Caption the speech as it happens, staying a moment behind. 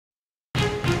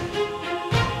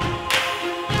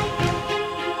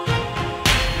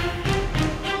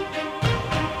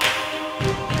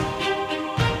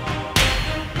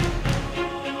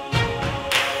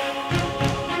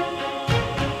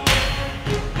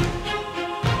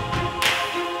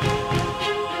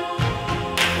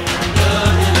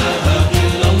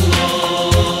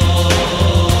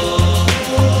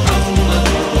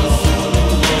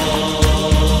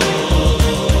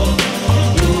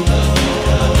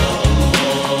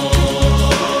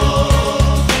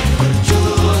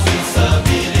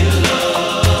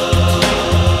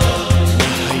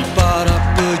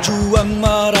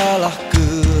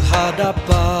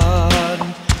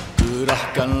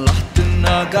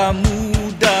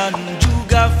hartamu dan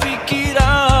juga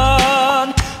fikiran.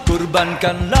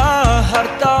 Korbankanlah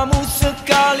hartamu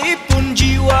sekalipun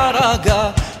jiwa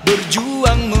raga,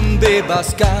 berjuang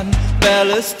membebaskan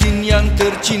Palestin yang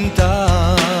tercinta.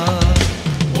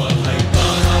 Wahai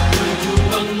para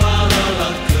pejuang,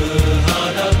 maralah ke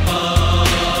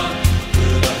hadapan.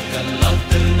 Kerahkanlah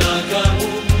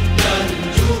tenagamu dan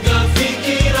juga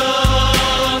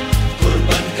fikiran.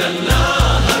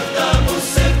 Korbankanlah hartamu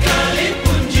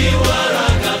sekalipun jiwa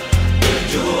raga,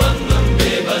 berjuang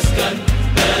membebaskan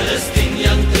Palestin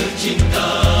yang tercinta.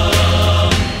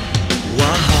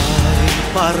 Wahai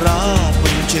para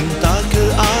pencinta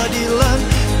keadilan,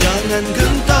 jangan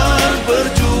gentar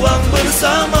berjuang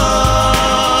bersama.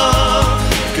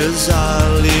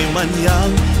 Kezaliman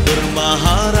yang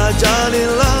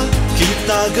bermaharajalela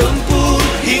kita gempur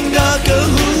hingga ke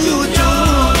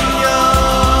hujungnya.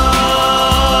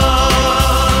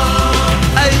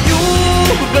 Ayo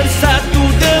bersatu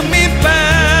demi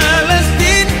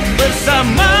Palestin,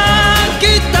 bersama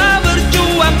kita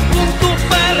berjuang untuk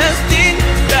Palestin.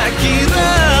 Tak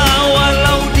kira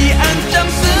walau diancam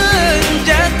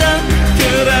senjata,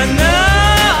 kerana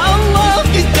Allah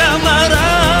kita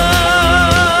marah.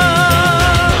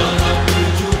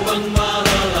 Berjuang,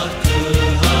 maralah ke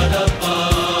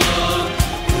hadapan.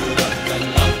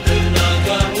 Kerahkanlah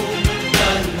tenagamu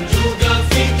dan juga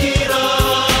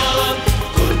fikiran.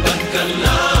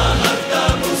 Korbankanlah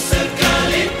hartamu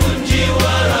sekalipun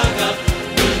jiwa raga,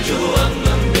 berjuang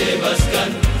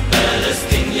membebaskan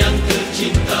Palestin yang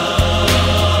tercinta.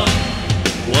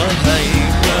 Wahai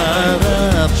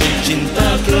para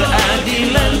pencinta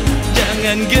keadilan,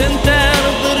 jangan gentar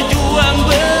berjuang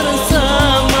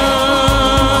bersama.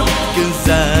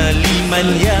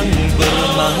 Kezaliman yang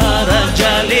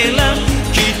bermaharajalela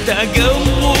kita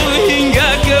gempur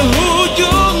hingga ke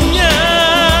hujungnya.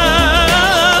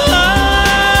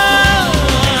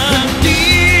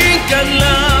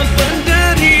 Hentikanlah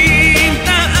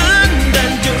penderitaan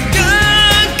dan juga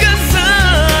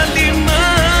kezaliman.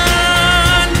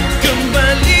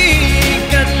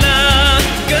 Kembalikanlah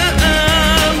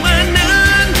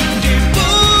keamanan di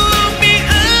bumi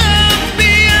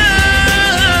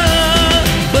ambiar.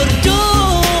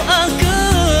 Berdoa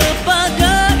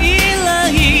kepada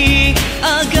ilahi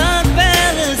agar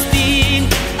Palestin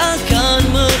akan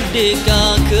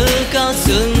merdeka kekal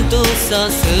sentosa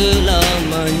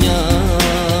selamanya.